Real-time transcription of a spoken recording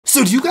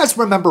So do you guys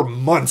remember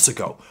months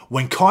ago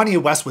when Kanye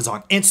West was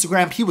on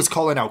Instagram, he was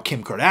calling out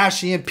Kim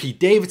Kardashian, Pete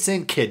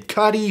Davidson, Kid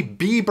Cudi,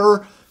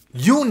 Bieber,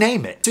 you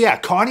name it. So yeah,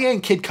 Kanye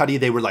and Kid Cudi,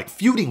 they were like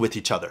feuding with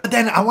each other. But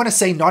then I want to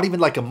say not even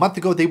like a month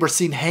ago, they were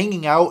seen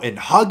hanging out and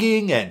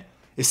hugging, and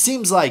it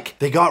seems like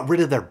they got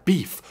rid of their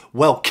beef.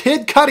 Well,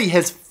 Kid Cudi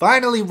has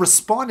finally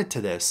responded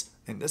to this.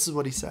 And this is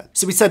what he said.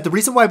 So he said, the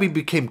reason why we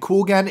became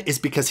cool again is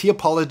because he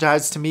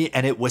apologized to me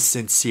and it was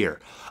sincere.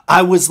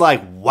 I was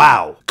like,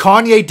 wow.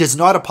 Kanye does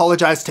not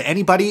apologize to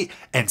anybody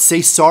and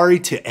say sorry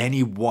to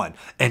anyone.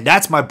 And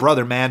that's my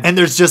brother, man. And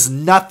there's just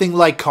nothing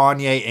like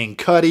Kanye and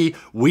Cudi.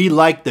 We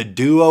like the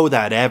duo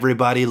that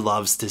everybody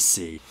loves to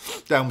see.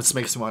 That almost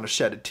makes me want to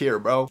shed a tear,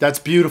 bro. That's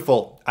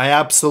beautiful. I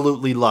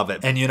absolutely love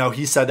it. And you know,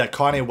 he said that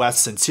Kanye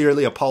West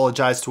sincerely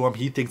apologized to him.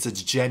 He thinks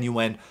it's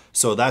genuine.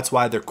 So that's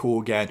why they're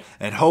cool again.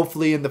 And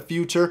hopefully in the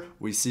future,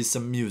 we see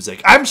some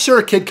music. I'm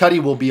sure Kid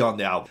Cudi will be on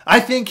the album. I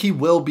think he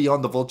will be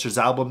on the Vultures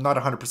album. Not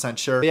 100%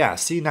 sure. But yeah,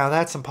 see, now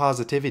that's some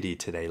positivity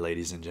today,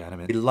 ladies and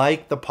gentlemen. We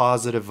like the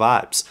positive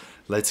vibes.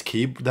 Let's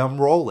keep them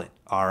rolling.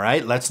 All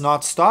right, let's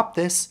not stop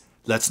this.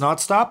 Let's not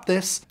stop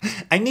this.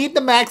 I need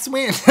the max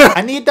win.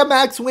 I need the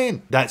max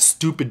win. That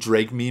stupid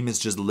Drake meme is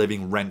just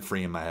living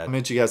rent-free in my head. What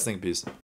did you guys think? Peace.